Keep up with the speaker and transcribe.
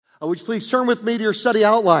Would you please turn with me to your study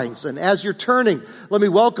outlines? And as you're turning, let me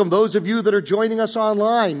welcome those of you that are joining us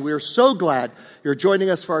online. We are so glad you're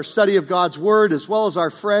joining us for our study of God's Word, as well as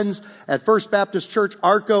our friends at First Baptist Church,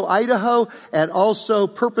 Arco, Idaho, and also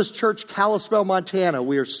Purpose Church, Kalispell, Montana.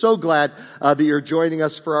 We are so glad that you're joining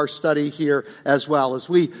us for our study here as well. As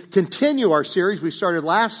we continue our series we started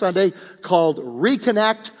last Sunday called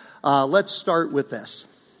Reconnect, let's start with this.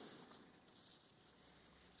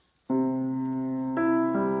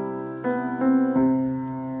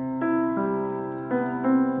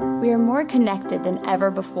 We are more connected than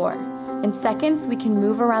ever before. In seconds, we can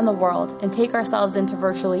move around the world and take ourselves into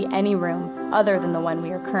virtually any room other than the one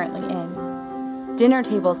we are currently in. Dinner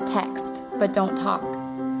tables text, but don't talk.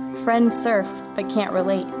 Friends surf, but can't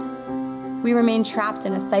relate. We remain trapped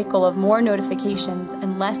in a cycle of more notifications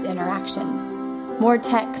and less interactions, more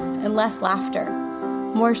texts and less laughter,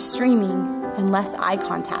 more streaming and less eye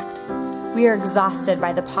contact. We are exhausted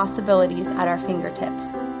by the possibilities at our fingertips.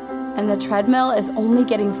 And the treadmill is only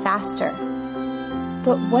getting faster.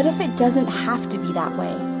 But what if it doesn't have to be that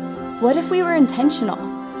way? What if we were intentional?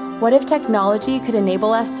 What if technology could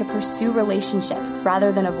enable us to pursue relationships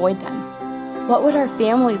rather than avoid them? What would our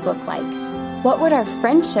families look like? What would our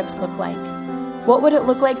friendships look like? What would it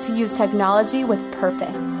look like to use technology with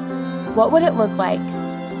purpose? What would it look like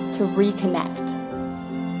to reconnect?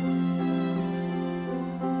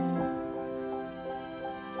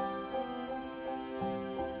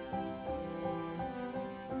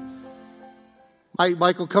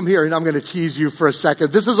 Michael, come here, and I'm going to tease you for a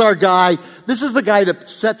second. This is our guy. This is the guy that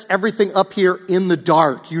sets everything up here in the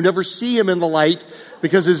dark. You never see him in the light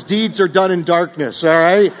because his deeds are done in darkness, all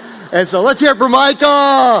right? And so let's hear it for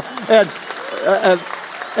Michael. And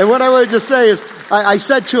what I want to just say is, I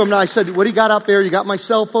said to him, what do you got out there? You got my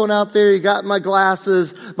cell phone out there. You got my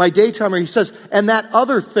glasses, my daytimer. He says, and that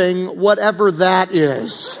other thing, whatever that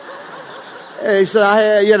is. And he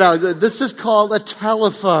said, this is called a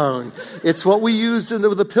telephone. It's what we used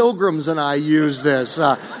the Pilgrims, and I use this.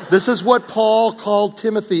 This is what Paul called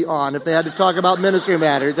Timothy on if they had to talk about ministry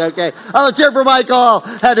matters. Okay. Let's hear it for Michael.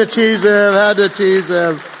 Had to tease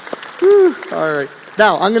him. Whew. All right.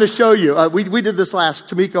 Now, I'm going to show you. We did this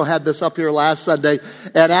Tamiko had this up here last Sunday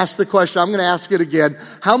and asked the question. I'm going to ask it again.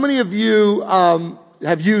 How many of you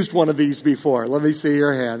have used one of these before? Let me see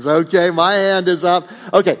your hands. Okay, my hand is up.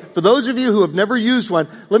 Okay, for those of you who have never used one,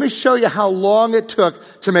 let me show you how long it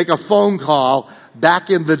took to make a phone call back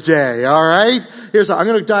in the day, all right? I'm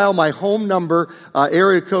going to dial my home number,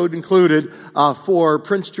 area code included, for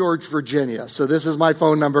Prince George, Virginia. So this is my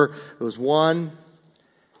phone number. It was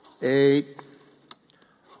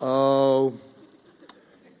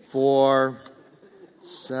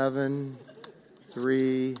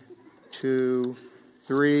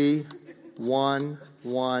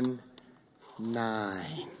 3119.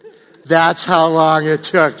 That's how long it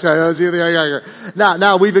took.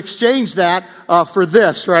 Now we've exchanged that for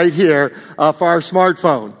this right here for our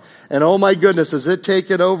smartphone. And oh my goodness, has it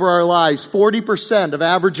taken over our lives? 40% of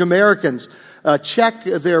average Americans check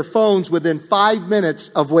their phones within 5 minutes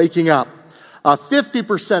of waking up.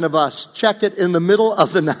 50% of us check it in the middle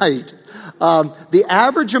of the night. The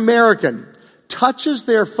average American touches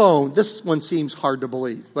their phone. This one seems hard to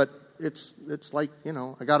believe, but it's like, I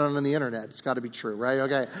got it on the internet. It's got to be true, right?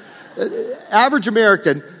 Okay. Average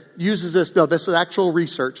American uses this. No, this is actual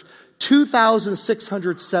research.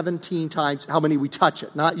 2,617 times. How many we touch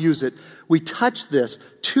it, not use it. We touch this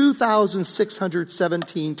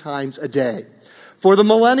 2,617 times a day. For the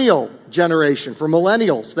millennial generation, for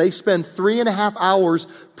millennials, they spend 3.5 hours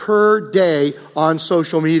per day on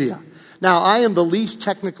social media. Now, I am the least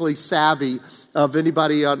technically savvy of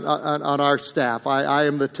anybody on our staff. I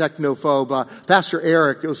am the technophobe. Pastor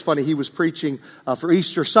Eric, it was funny, he was preaching for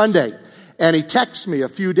Easter Sunday, and he texted me a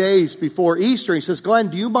few days before Easter. He says, Glenn,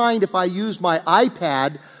 do you mind if I use my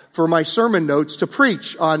iPad for my sermon notes to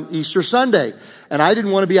preach on Easter Sunday? And I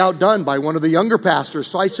didn't want to be outdone by one of the younger pastors,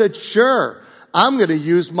 so I said, sure. I'm going to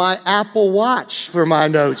use my Apple Watch for my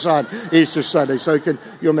notes on Easter Sunday. So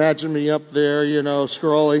you imagine me up there,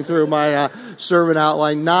 scrolling through my sermon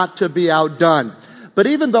outline, not to be outdone. But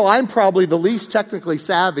even though I'm probably the least technically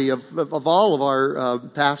savvy of all of our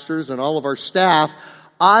pastors and all of our staff,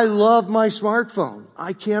 I love my smartphone.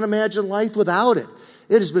 I can't imagine life without it.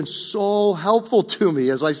 It has been so helpful to me.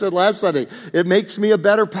 As I said last Sunday, it makes me a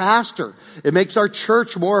better pastor. It makes our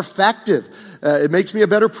church more effective. It makes me a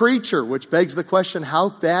better preacher, which begs the question, how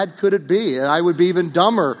bad could it be? And I would be even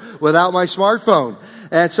dumber without my smartphone.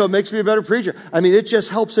 And so it makes me a better preacher. I mean, it just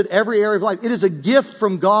helps in every area of life. It is a gift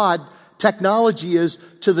from God technology is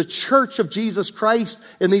to the church of Jesus Christ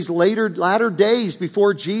in these latter days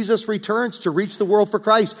before Jesus returns to reach the world for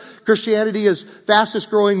Christ. Christianity is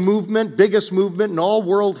fastest growing movement, biggest movement in all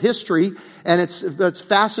world history, and its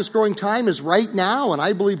fastest growing time is right now. And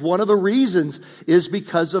I believe one of the reasons is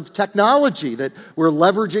because of technology, that we're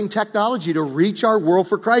leveraging technology to reach our world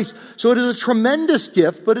for Christ. So it is a tremendous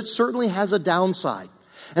gift, but it certainly has a downside.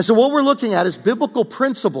 And so what we're looking at is biblical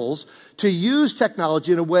principles to use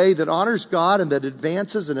technology in a way that honors God and that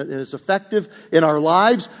advances and is effective in our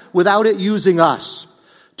lives without it using us.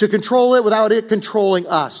 To control it without it controlling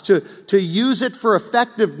us. To use it for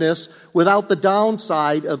effectiveness without the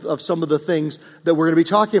downside of some of the things that we're going to be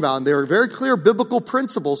talking about. And there are very clear biblical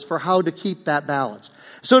principles for how to keep that balance.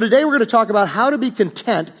 So today we're going to talk about how to be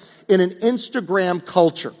content in an Instagram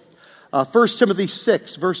culture. 1 Timothy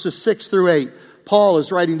 6, verses 6 through 8. Paul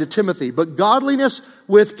is writing to Timothy, but godliness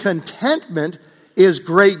with contentment is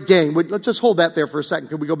great gain. Let's just hold that there for a second.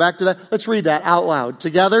 Can we go back to that? Let's read that out loud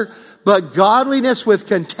together. But godliness with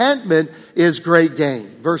contentment is great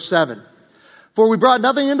gain. Verse 7. For we brought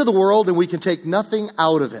nothing into the world, and we can take nothing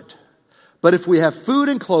out of it. But if we have food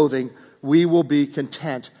and clothing, we will be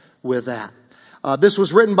content with that. This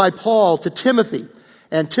was written by Paul to Timothy.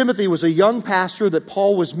 And Timothy was a young pastor that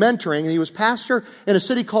Paul was mentoring, and he was pastor in a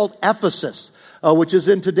city called Ephesus. Which is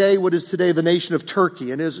what is today the nation of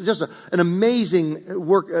Turkey. And it was just an amazing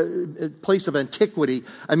place of antiquity.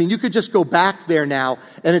 I mean, you could just go back there now,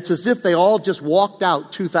 and it's as if they all just walked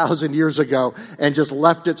out 2,000 years ago and just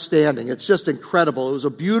left it standing. It's just incredible. It was a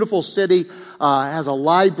beautiful city, has a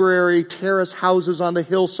library, terrace houses on the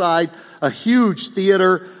hillside, a huge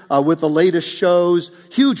theater with the latest shows,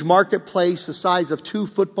 huge marketplace the size of 2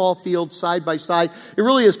 football fields side by side. It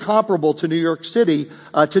really is comparable to New York City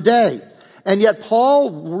today. And yet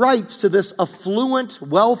Paul writes to this affluent,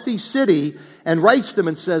 wealthy city and writes them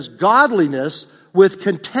and says, godliness with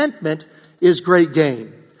contentment is great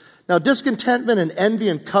gain. Now, discontentment and envy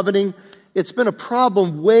and coveting, it's been a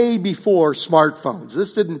problem way before smartphones.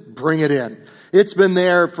 This didn't bring it in. It's been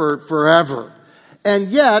there for forever. And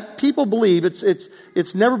yet, people believe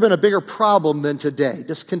it's never been a bigger problem than today.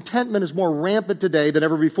 Discontentment is more rampant today than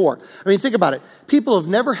ever before. I mean, think about it. People have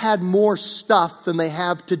never had more stuff than they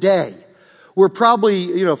have today. We're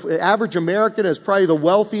probably, average American is probably the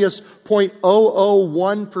wealthiest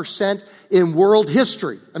 0.001% in world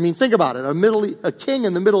history. I mean, think about it. A king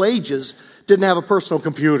in the Middle Ages didn't have a personal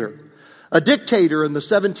computer. A dictator in the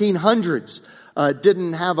 1700s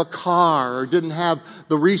didn't have a car or didn't have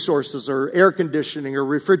the resources or air conditioning or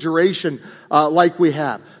refrigeration like we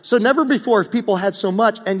have. So never before have people had so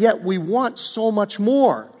much, and yet we want so much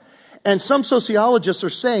more. And some sociologists are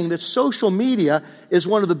saying that social media is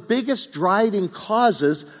one of the biggest driving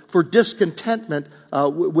causes for discontentment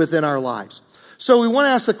within our lives. So we want to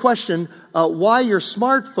ask the question, why your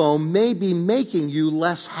smartphone may be making you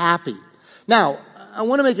less happy. Now, I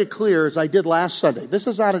want to make it clear, as I did last Sunday, this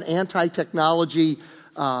is not an anti-technology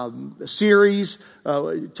series.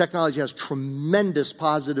 Technology has tremendous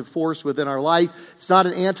positive force within our life. It's not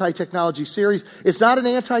an anti-technology series. It's not an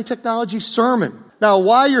anti-technology sermon. Now,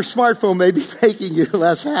 why your smartphone may be making you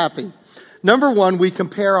less happy. Number one, we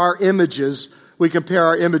compare our images. We compare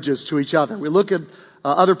our images to each other. We look at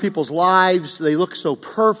other people's lives. They look so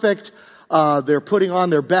perfect. They're putting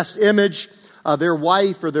on their best image. Their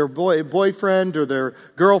wife or their boyfriend or their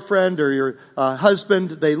girlfriend or your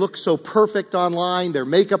husband, they look so perfect online. Their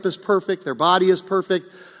makeup is perfect. Their body is perfect.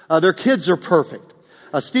 Their kids are perfect.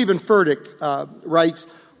 Stephen Furtick writes,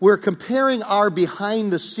 we're comparing our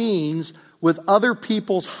behind the scenes with other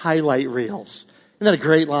people's highlight reels. Isn't that a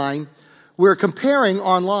great line? We're comparing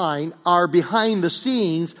online our behind the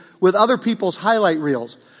scenes with other people's highlight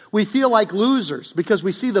reels. We feel like losers because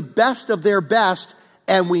we see the best of their best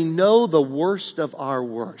and we know the worst of our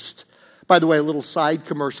worst. By the way, a little side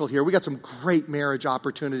commercial here. We got some great marriage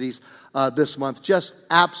opportunities this month. Just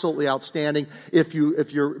absolutely outstanding. If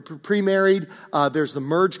you're pre-married, there's the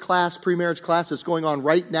Merge class, pre-marriage class that's going on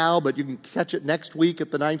right now, but you can catch it next week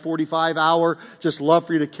at the 9:45 hour. Just love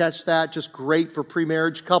for you to catch that. Just great for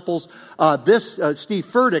pre-marriage couples. Steve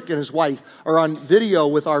Furtick and his wife are on video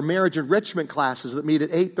with our marriage enrichment classes that meet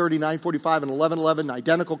at 8:30, 9:45, and 11:11.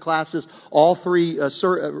 Identical classes, all three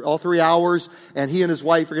hours. And he and his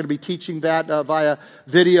wife are going to be teaching that via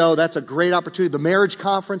video. That's a great opportunity. The marriage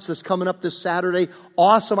conference that's coming up this Saturday,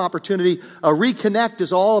 awesome opportunity. Reconnect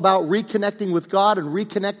is all about reconnecting with God and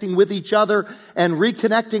reconnecting with each other and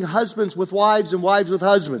reconnecting husbands with wives and wives with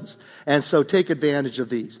husbands. And so take advantage of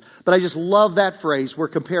these. But I just love that phrase. We're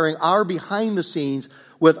comparing our behind the scenes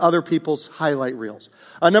with other people's highlight reels.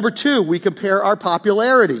 Number two, we compare our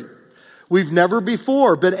popularity. We've never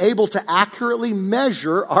before been able to accurately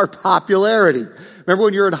measure our popularity. Remember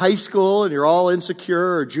when you're in high school and you're all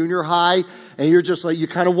insecure, or junior high, and you're just like, you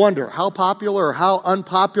kind of wonder, how popular or how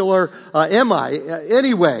unpopular am I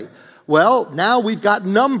anyway? Well, now we've got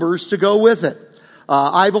numbers to go with it.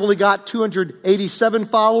 I've only got 287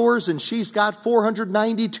 followers, and she's got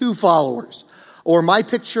 492 followers. Or my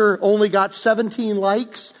picture only got 17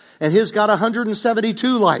 likes, and his got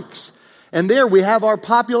 172 likes. And there we have our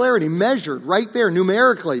popularity measured right there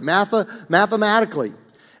numerically, mathematically.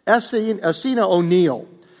 Essena O'Neill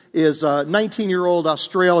is a 19-year-old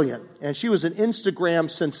Australian, and she was an Instagram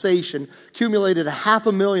sensation, accumulated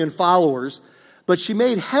 500,000 followers, but she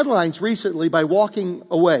made headlines recently by walking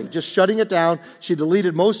away, just shutting it down. She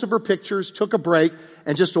deleted most of her pictures, took a break,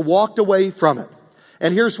 and just walked away from it.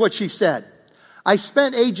 And here's what she said. I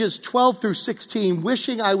spent ages 12 through 16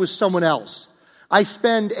 wishing I was someone else. I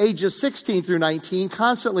spend ages 16 through 19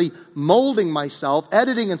 constantly molding myself,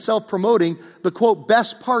 editing and self-promoting the, quote,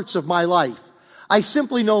 best parts of my life. I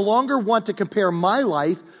simply no longer want to compare my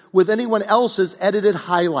life with anyone else's edited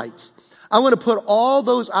highlights. I want to put all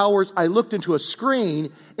those hours I looked into a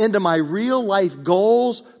screen into my real life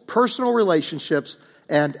goals, personal relationships,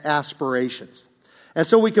 and aspirations. And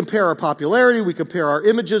so we compare our popularity, we compare our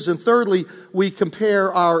images, and thirdly, we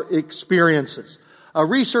compare our experiences.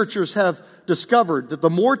 Researchers have discovered that the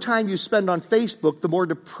more time you spend on Facebook, the more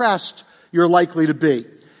depressed you're likely to be.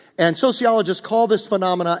 And sociologists call this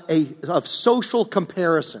phenomena of social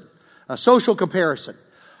comparison. Social comparison.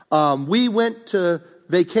 We went to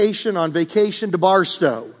vacation to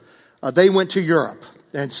Barstow. They went to Europe.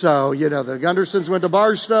 And so, the Gundersons went to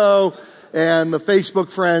Barstow, and the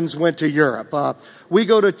Facebook friends went to Europe. We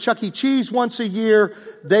go to Chuck E. Cheese once a year.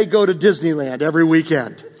 They go to Disneyland every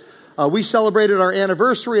weekend. We celebrated our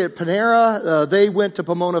anniversary at Panera. They went to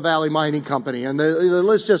Pomona Valley Mining Company. And the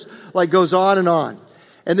list just goes on and on.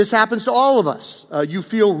 And this happens to all of us. You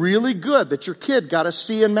feel really good that your kid got a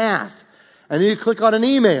C in math. And then you click on an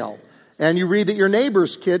email and you read that your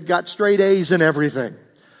neighbor's kid got straight A's in everything.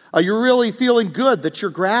 You're really feeling good that your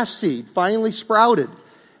grass seed finally sprouted.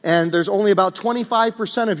 And there's only about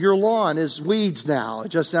 25% of your lawn is weeds now,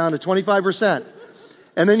 just down to 25%.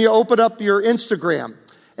 And then you open up your Instagram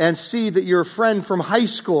and see that your friend from high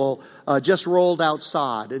school just rolled out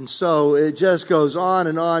sod. And so it just goes on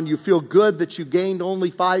and on. You feel good that you gained only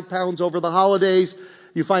 5 pounds over the holidays.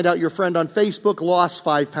 You find out your friend on Facebook lost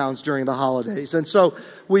 5 pounds during the holidays. And so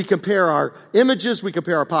we compare our images, we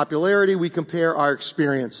compare our popularity, we compare our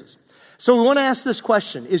experiences. So we want to ask this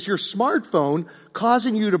question. Is your smartphone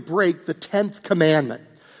causing you to break the 10th commandment,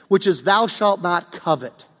 which is thou shalt not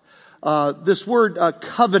covet? This word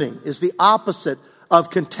coveting is the opposite of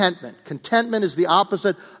contentment. Contentment is the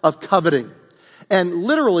opposite of coveting. And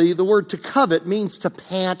literally, the word to covet means to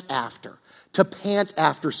pant after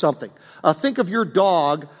something. Think of your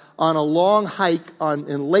dog on a long hike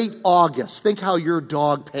in late August. Think how your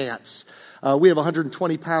dog pants. We have a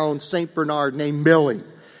 120-pound St. Bernard named Millie.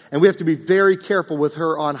 And we have to be very careful with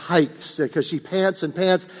her on hikes because she pants and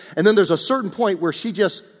pants. And then there's a certain point where she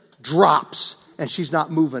just drops and she's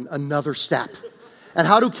not moving another step. And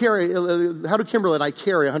how do Kimberly and I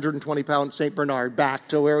carry a 120-pound St. Bernard back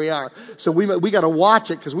to where we are? So we got to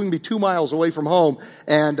watch it because we can be 2 miles away from home,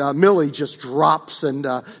 and Millie just drops and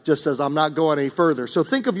just says, I'm not going any further. So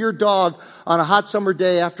think of your dog on a hot summer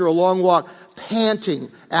day after a long walk, panting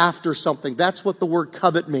after something. That's what the word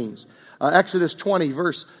covet means. Exodus 20,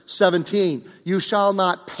 verse 17, you shall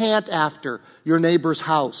not pant after your neighbor's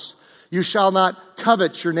house. You shall not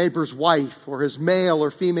covet your neighbor's wife or his male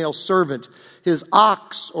or female servant, his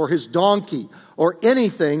ox or his donkey, or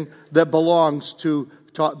anything that belongs to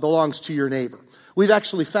your neighbor. We've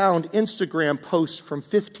actually found Instagram posts from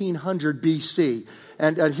 1500 BC.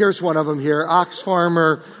 And here's one of them here. Ox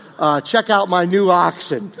farmer, check out my new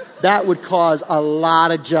oxen. That would cause a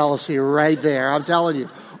lot of jealousy right there, I'm telling you.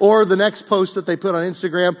 Or the next post that they put on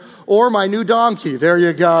Instagram, or my new donkey. There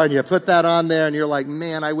you go. And you put that on there and you're like,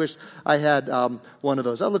 man, I wish I had one of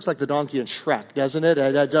those. That looks like the donkey in Shrek, doesn't it?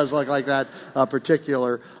 That does look like that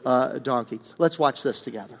particular donkey. Let's watch this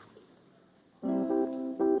together.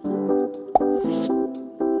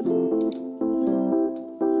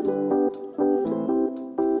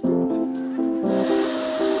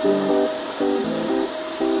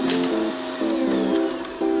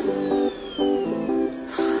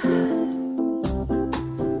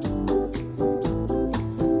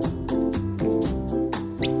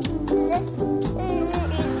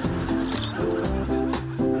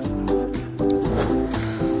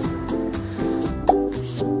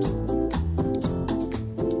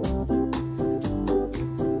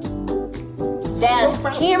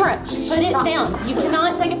 Camera, put it down. You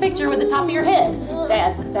cannot take a picture with the top of your head.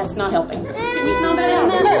 Dad, that's not helping. Can you smell better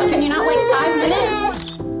than that? Can you not wait 5 minutes?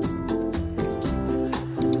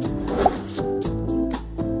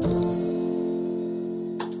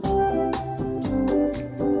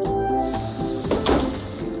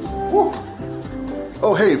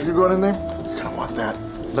 Oh, hey, if you're going in there, you're gonna want that.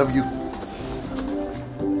 Love you.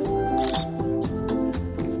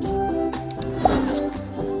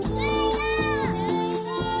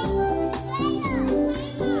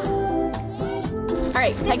 All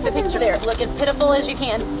right, take the picture there. Look as pitiful as you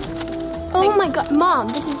can. Oh my God, Mom,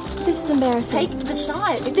 this is embarrassing. Take the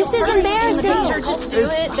shot. If This you're is in the embarrassing. picture, just do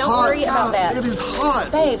It's it. Don't hot worry about out. that. It is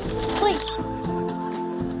hot. Babe, please.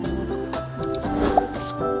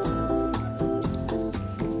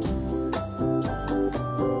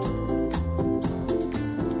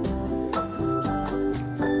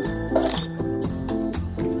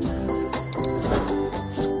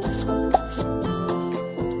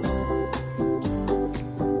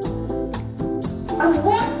 I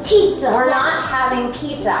want pizza. We're not having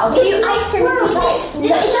pizza. I'll give you ice cream and pizza.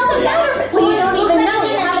 This doesn't matter. Well, you don't even know.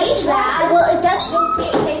 You haven't taste that. tried. Well, it doesn't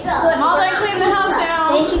taste good. Malden, clean the house down.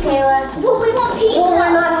 Thank you, Kayla. Well, we want pizza. Well,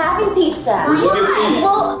 we're not having pizza. Why?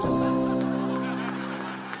 Well,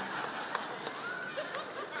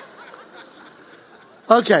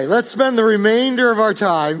 Okay, let's spend the remainder of our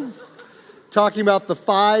time talking about the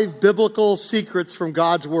 5 biblical secrets from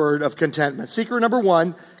God's word of contentment. Secret number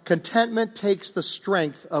 1, contentment takes the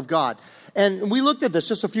strength of God. And we looked at this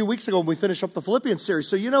just a few weeks ago when we finished up the Philippians series.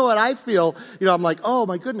 So you know what I feel, I'm like, oh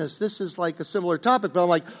my goodness, this is like a similar topic. But I'm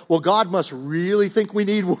like, well, God must really think we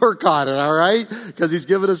need work on it, all right? Because he's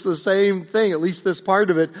given us the same thing, at least this part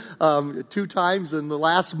of it, 2 times in the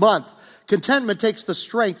last month. Contentment takes the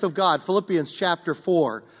strength of God. Philippians chapter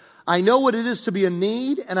 4. I know what it is to be in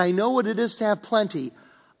need, and I know what it is to have plenty.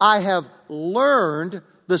 I have learned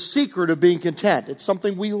the secret of being content. It's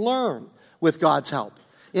something we learn with God's help.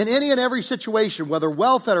 In any and every situation, whether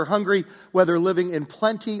well-fed or hungry, whether living in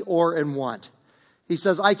plenty or in want. He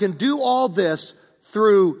says, I can do all this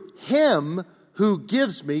through Him who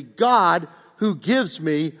gives me, God who gives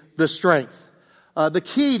me the strength. The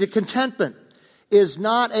key to contentment is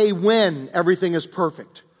not a when everything is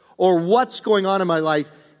perfect or what's going on in my life.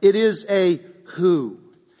 It is a who.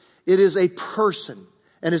 It is a person,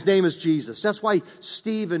 and his name is Jesus. That's why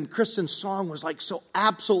Steve and Kristen's song was like so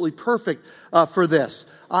absolutely perfect for this.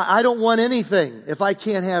 I don't want anything if I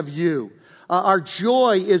can't have you. Our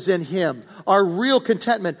joy is in him. Our real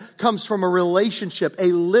contentment comes from a relationship, a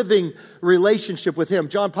living relationship with him.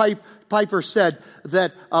 John Piper said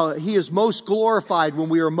that he is most glorified when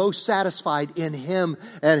we are most satisfied in him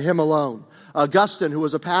and him alone. Augustine, who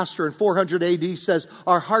was a pastor in 400 AD, says,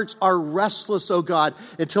 our hearts are restless, O God,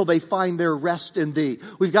 until they find their rest in thee.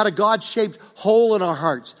 We've got a God-shaped hole in our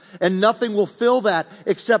hearts, and nothing will fill that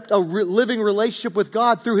except a living relationship with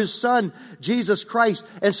God through his Son, Jesus Christ.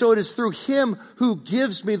 And so it is through him who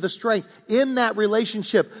gives me the strength. In that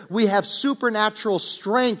relationship, we have supernatural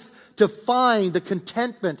strength to find the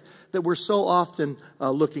contentment that we're so often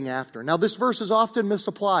looking after. Now, this verse is often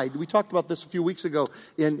misapplied. We talked about this a few weeks ago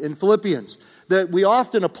in Philippians, that we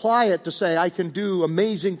often apply it to say, I can do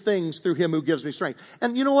amazing things through him who gives me strength.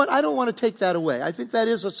 And you know what? I don't want to take that away. I think that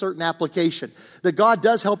is a certain application, that God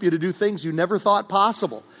does help you to do things you never thought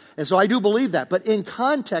possible. And so I do believe that. But in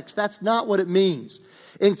context, that's not what it means.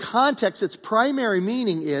 In context, its primary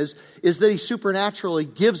meaning is that he supernaturally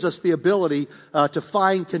gives us the ability to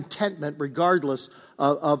find contentment regardless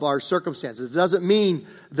of our circumstances. It doesn't mean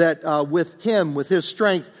that with him, with his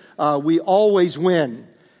strength, we always win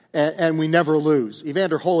and we never lose.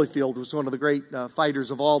 Evander Holyfield was one of the great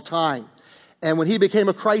fighters of all time. And when he became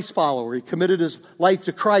a Christ follower, he committed his life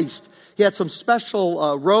to Christ. He had some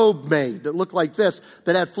special robe made that looked like this,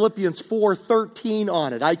 that had Philippians 4:13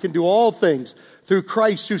 on it. I can do all things through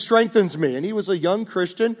Christ who strengthens me. And he was a young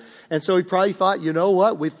Christian, and so he probably thought, you know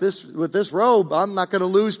what, with this robe, I'm not going to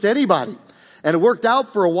lose to anybody. And it worked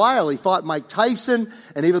out for a while. He fought Mike Tyson,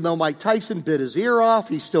 and even though Mike Tyson bit his ear off,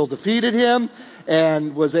 he still defeated him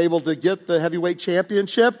and was able to get the heavyweight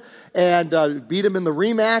championship and beat him in the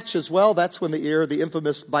rematch as well. That's when the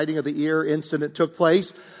infamous biting of the ear incident took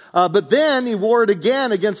place. But then he wore it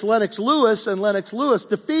again against Lennox Lewis, and Lennox Lewis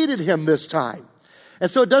defeated him this time. And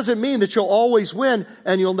so it doesn't mean that you'll always win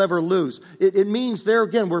and you'll never lose. It means there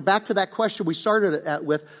again, we're back to that question we started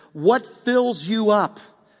with. What fills you up?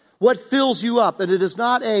 What fills you up? And it is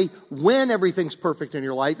not a when everything's perfect in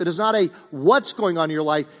your life. It is not a what's going on in your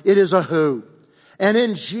life. It is a who. And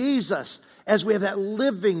in Jesus, as we have that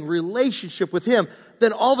living relationship with him,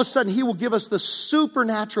 then all of a sudden he will give us the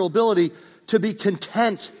supernatural ability to be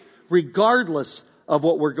content regardless of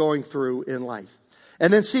what we're going through in life.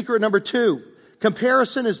 And then secret number 2,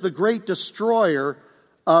 comparison is the great destroyer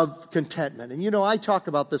of contentment. And I talk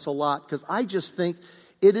about this a lot because I just think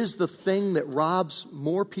it is the thing that robs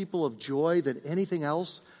more people of joy than anything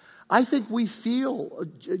else. I think we feel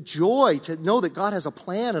joy to know that God has a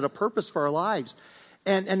plan and a purpose for our lives.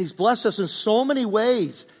 And he's blessed us in so many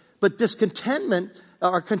ways. But discontentment,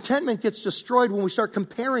 our contentment gets destroyed when we start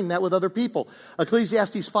comparing that with other people.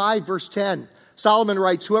 Ecclesiastes 5 verse 10, Solomon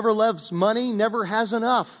writes, whoever loves money never has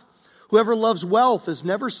enough. Whoever loves wealth is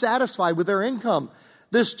never satisfied with their income.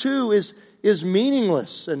 This too is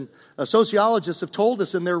meaningless. And sociologists have told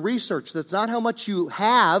us in their research that it's not how much you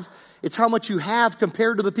have, it's how much you have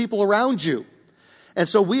compared to the people around you. And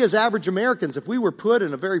so we as average Americans, if we were put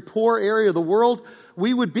in a very poor area of the world,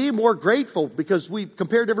 we would be more grateful because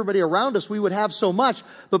compared to everybody around us, we would have so much.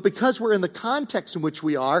 But because we're in the context in which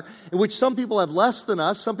we are, in which some people have less than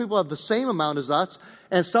us, some people have the same amount as us,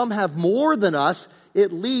 and some have more than us,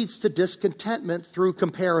 it leads to discontentment through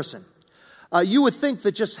comparison. You would think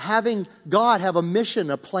that just having God have a mission,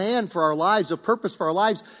 a plan for our lives, a purpose for our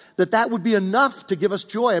lives, that would be enough to give us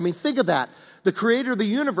joy. I mean, think of that. The creator of the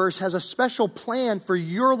universe has a special plan for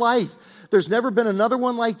your life. There's never been another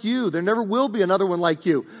one like you. There never will be another one like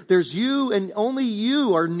you. There's you, and only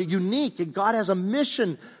you are unique, and God has a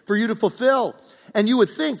mission for you to fulfill. And you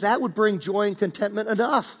would think that would bring joy and contentment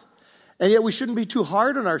enough. And yet we shouldn't be too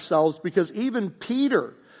hard on ourselves, because even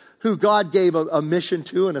Peter, who God gave a mission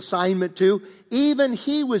to, an assignment to, even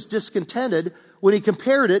he was discontented when he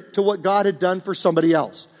compared it to what God had done for somebody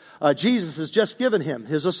else. Jesus has just given him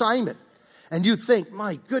his assignment. And you think,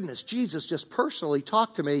 my goodness, Jesus just personally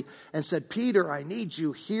talked to me and said, Peter, I need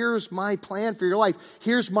you. Here's my plan for your life.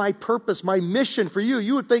 Here's my purpose, my mission for you.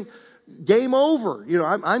 You would think, game over.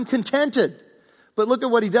 I'm contented. But look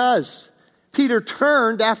at what he does. Peter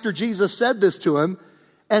turned after Jesus said this to him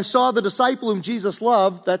and saw the disciple whom Jesus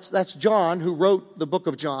loved, that's John, who wrote the book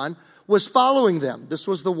of John, was following them. This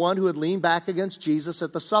was the one who had leaned back against Jesus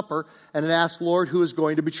at the supper and had asked, Lord, who is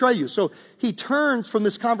going to betray you? So he turns from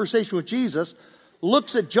this conversation with Jesus,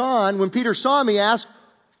 looks at John. When Peter saw him, he asked,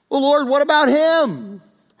 well, Lord, what about him?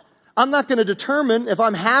 I'm not going to determine if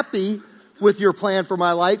I'm happy with your plan for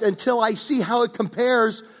my life until I see how it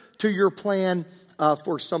compares to your plan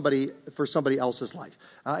for somebody else's life.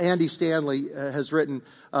 Andy Stanley has written,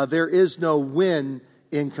 there is no win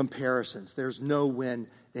in comparisons. There's no win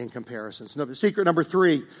in comparisons. Secret number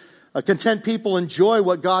 3, content people enjoy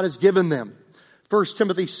what God has given them. 1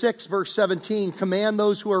 Timothy 6, verse 17, command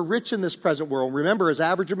those who are rich in this present world. Remember, as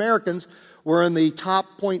average Americans, we're in the top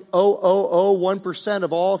 0.0001%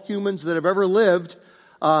 of all humans that have ever lived,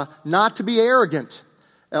 not to be arrogant,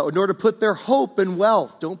 nor to put their hope in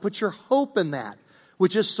wealth. Don't put your hope in that,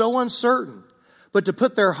 which is so uncertain, but to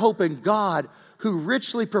put their hope in God, who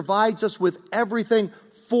richly provides us with everything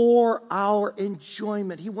for our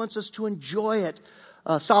enjoyment. He wants us to enjoy it.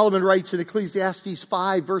 Solomon writes in Ecclesiastes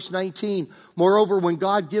 5, verse 19, moreover, when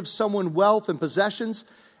God gives someone wealth and possessions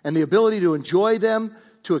and the ability to enjoy them,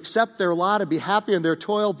 to accept their lot and be happy in their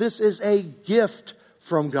toil, this is a gift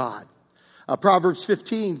from God. Proverbs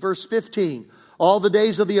 15, verse 15, all the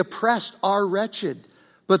days of the oppressed are wretched,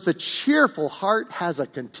 but the cheerful heart has a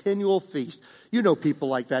continual feast. You know people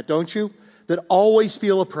like that, don't you? That always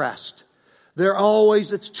feel oppressed. They're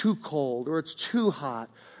always, it's too cold, or it's too hot,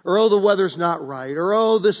 or oh, the weather's not right, or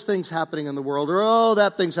oh, this thing's happening in the world, or oh,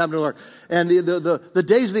 that thing's happening in the world. And the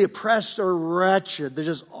days of the oppressed are wretched. They're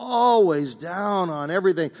just always down on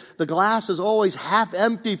everything. The glass is always half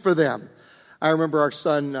empty for them. I remember our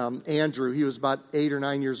son, Andrew, he was about 8 or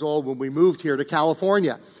 9 years old when we moved here to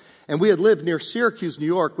California. And we had lived near Syracuse, New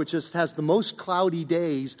York, which has the most cloudy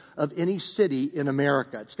days of any city in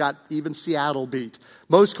America. It's got even Seattle beat.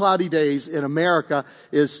 Most cloudy days in America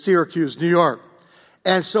is Syracuse, New York.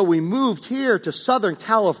 And so we moved here to Southern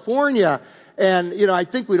California. And, I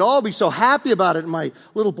think we'd all be so happy about it. And my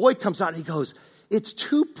little boy comes out and he goes, it's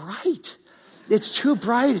too bright. It's too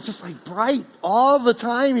bright. It's just like bright all the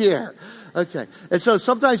time here. Okay. And so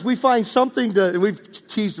sometimes we find something and we've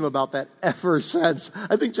teased him about that ever since.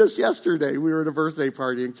 I think just yesterday we were at a birthday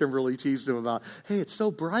party and Kimberly teased him about, hey, it's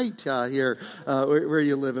so bright here where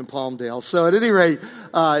you live in Palmdale. So at any rate,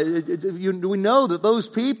 we know that those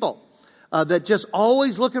people that just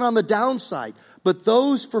always looking on the downside, but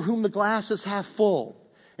those for whom the glass is half full.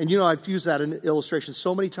 And I've used that in illustration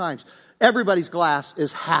so many times. Everybody's glass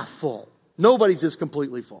is half full. Nobody's is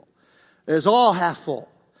completely full. It's all half full.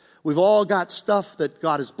 We've all got stuff that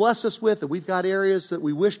God has blessed us with, and we've got areas that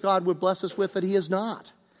we wish God would bless us with that He has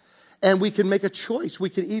not. And we can make a choice. We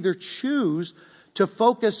can either choose to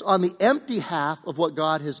focus on the empty half of what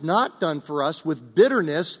God has not done for us with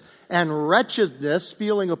bitterness and wretchedness,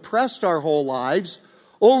 feeling oppressed our whole lives,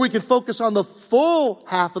 or we can focus on the full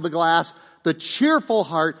half of the glass. The cheerful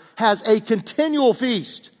heart has a continual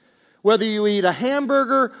feast. Whether you eat a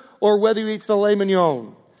hamburger or whether you eat filet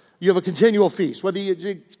mignon, you have a continual feast. Whether you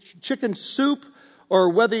eat chicken soup or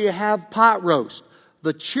whether you have pot roast,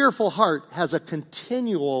 the cheerful heart has a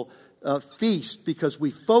continual feast because we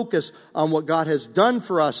focus on what God has done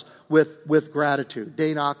for us with gratitude.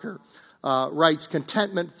 Dane Ocker writes,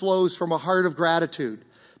 contentment flows from a heart of gratitude.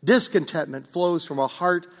 Discontentment flows from a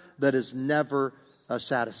heart that is never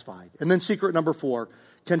satisfied. And then secret number 4,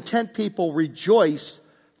 content people rejoice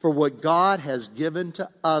for what God has given to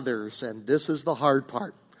others. And this is the hard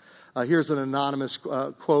part. Here's an anonymous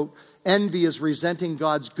quote. Envy is resenting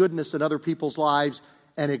God's goodness in other people's lives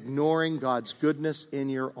and ignoring God's goodness in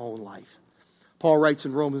your own life. Paul writes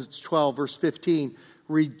in Romans 12, verse 15,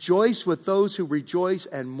 rejoice with those who rejoice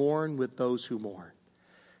and mourn with those who mourn.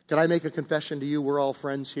 Can I make a confession to you? We're all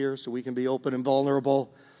friends here, so we can be open and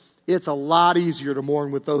vulnerable. It's a lot easier to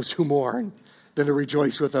mourn with those who mourn than to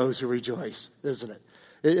rejoice with those who rejoice, isn't it?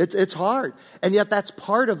 It's hard. And yet that's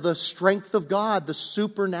part of the strength of God, the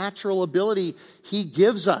supernatural ability He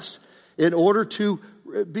gives us in order to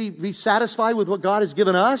be satisfied with what God has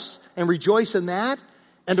given us and rejoice in that,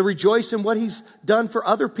 and to rejoice in what He's done for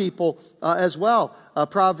other people as well.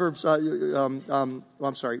 Proverbs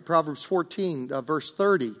 14, verse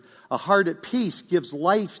 30. A heart at peace gives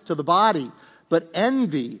life to the body, but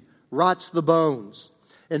envy rots the bones.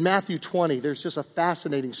 In Matthew 20, there's just a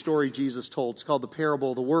fascinating story Jesus told. It's called the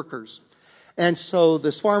parable of the workers. And so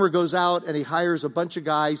this farmer goes out and he hires a bunch of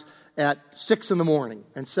guys at 6 a.m.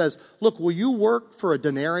 and says, look, will you work for a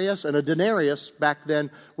denarius? And a denarius back then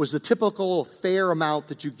was the typical fair amount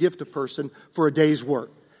that you give to a person for a day's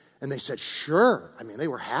work. And they said, sure. I mean, they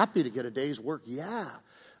were happy to get a day's work. Yeah,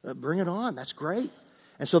 bring it on. That's great.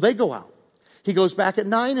 And so they go out. He goes back at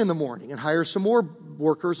 9 a.m. and hires some more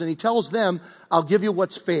workers, and he tells them, I'll give you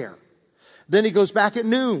what's fair. Then he goes back at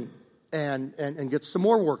noon and gets some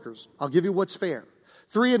more workers. I'll give you what's fair.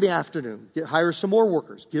 3 p.m, hires some more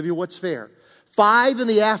workers, give you what's fair. 5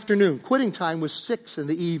 p.m, quitting time was 6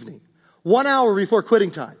 p.m. 1 hour before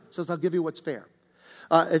quitting time, says, I'll give you what's fair.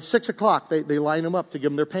 At 6 o'clock, they line them up to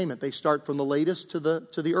give them their payment. They start from the latest to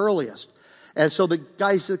the earliest. And so the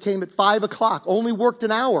guys that came at 5 o'clock only worked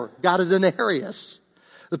an hour, got a denarius.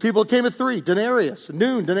 The people that came at 3, denarius.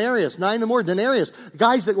 Noon, denarius. 9 a.m, denarius. The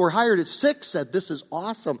guys that were hired at 6 said, this is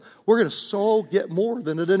awesome. We're going to so get more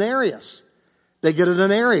than a denarius. They get a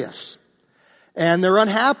denarius. And they're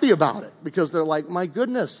unhappy about it because they're like, my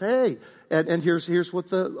goodness, hey. And here's what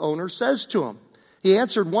the owner says to him. He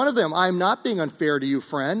answered one of them, I'm not being unfair to you,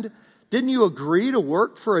 friend. Didn't you agree to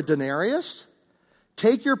work for a denarius?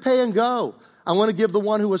 Take your pay and go. I want to give the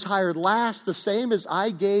one who was hired last the same as I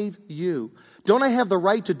gave you. Don't I have the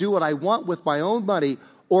right to do what I want with my own money,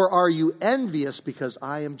 or are you envious because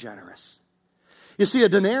I am generous? You see, a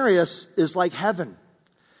denarius is like heaven.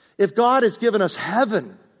 If God has given us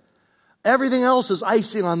heaven, everything else is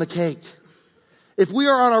icing on the cake. If we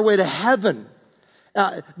are on our way to heaven,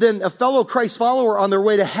 then a fellow Christ follower on their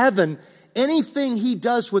way to heaven, anything he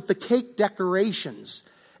does with the cake decorations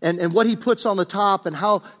and what he puts on the top and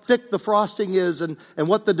how thick the frosting is and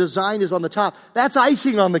what the design is on the top, that's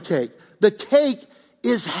icing on the cake. The cake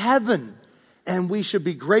is heaven. And we should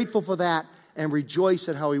be grateful for that and rejoice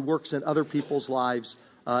in how he works in other people's lives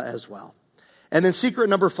as well. And then secret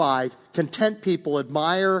number 5, content people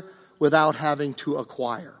admire without having to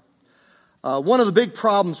acquire. One of the big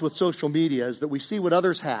problems with social media is that we see what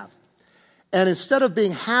others have. And instead of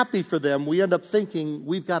being happy for them, we end up thinking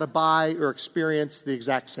we've got to buy or experience the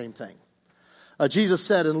exact same thing. Jesus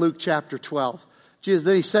said in Luke chapter 12,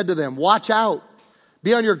 then he said to them, watch out.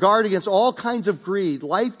 Be on your guard against all kinds of greed.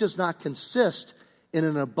 Life does not consist in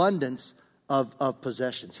an abundance of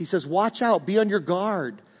possessions. He says, watch out. Be on your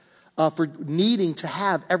guard for needing to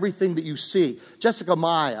have everything that you see. Jessica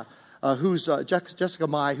Mai, who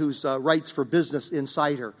writes for Business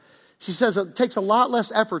Insider, she says it takes a lot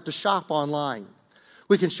less effort to shop online.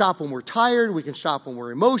 We can shop when we're tired, we can shop when we're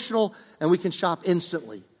emotional, and we can shop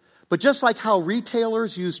instantly. But just like how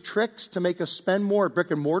retailers use tricks to make us spend more at brick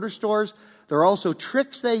and mortar stores, there are also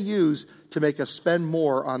tricks they use to make us spend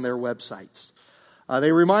more on their websites.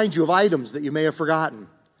 They remind you of items that you may have forgotten.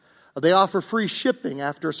 They offer free shipping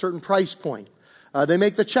after a certain price point. They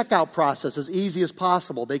make the checkout process as easy as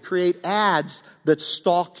possible. They create ads that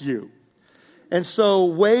stalk you. And so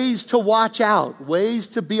ways to watch out, ways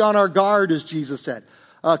to be on our guard, as Jesus said.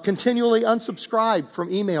 Continually unsubscribe from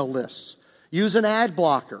email lists. Use an ad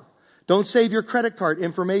blocker. Don't save your credit card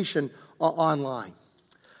information online.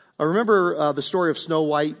 I remember the story of Snow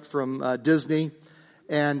White from Disney.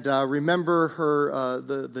 And remember her,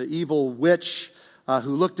 the evil witch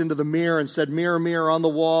who looked into the mirror and said, "Mirror, mirror on the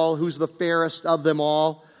wall, who's the fairest of them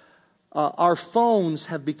all?" Our phones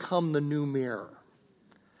have become the new mirror.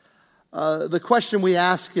 The question we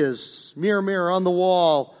ask is, mirror, mirror on the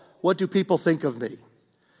wall, what do people think of me?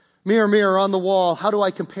 Mirror, mirror on the wall, how do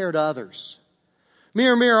I compare to others?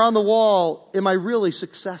 Mirror, mirror on the wall, am I really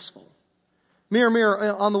successful? Mirror,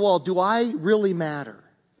 mirror on the wall, do I really matter?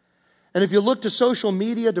 And if you look to social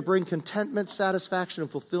media to bring contentment, satisfaction,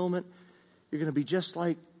 and fulfillment, you're going to be just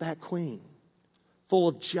like that queen, full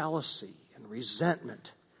of jealousy and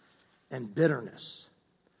resentment and bitterness.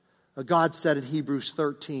 God said in Hebrews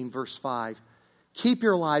 13, verse 5, "Keep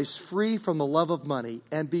your lives free from the love of money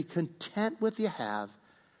and be content with what you have,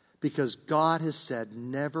 because God has said,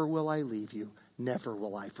 'Never will I leave you, never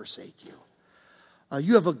will I forsake you.'"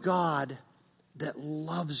 You have a God that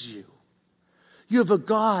loves you. You have a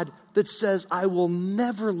God that says, "I will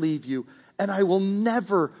never leave you and I will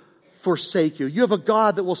never forsake you." You have a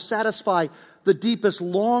God that will satisfy the deepest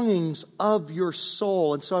longings of your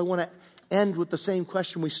soul. And so I want to end with the same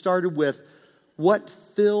question we started with. What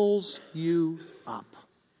fills you up?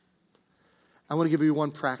 I want to give you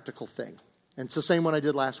one practical thing. And it's the same one I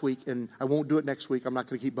did last week, and I won't do it next week. I'm not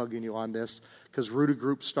going to keep bugging you on this because rooted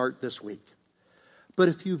groups start this week. But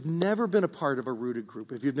if you've never been a part of a rooted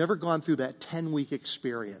group, if you've never gone through that 10-week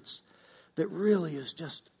experience that really is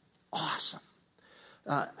just awesome,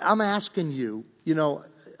 I'm asking you,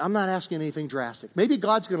 I'm not asking anything drastic. Maybe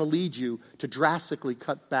God's going to lead you to drastically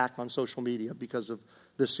cut back on social media because of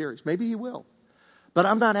this series. Maybe He will. But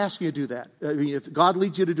I'm not asking you to do that. I mean, if God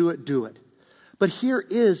leads you to do it, do it. But here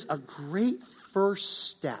is a great first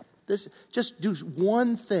step. Just do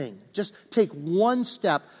one thing. Just take one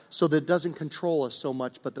step so that it doesn't control us so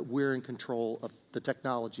much, but that we're in control of the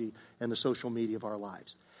technology and the social media of our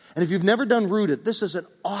lives. And if you've never done Rooted, this is an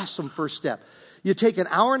awesome first step. You take an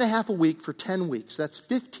hour and a half a week for 10 weeks. That's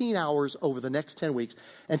 15 hours over the next 10 weeks.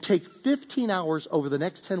 And take 15 hours over the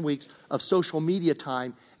next 10 weeks of social media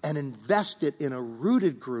time and invest it in a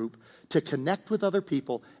Rooted group to connect with other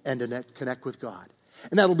people and to connect with God.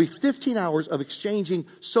 And that'll be 15 hours of exchanging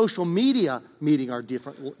social media, meeting our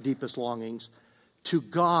deepest longings, to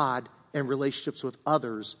God and relationships with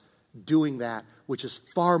others, doing that, which is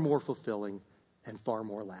far more fulfilling and far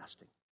more lasting.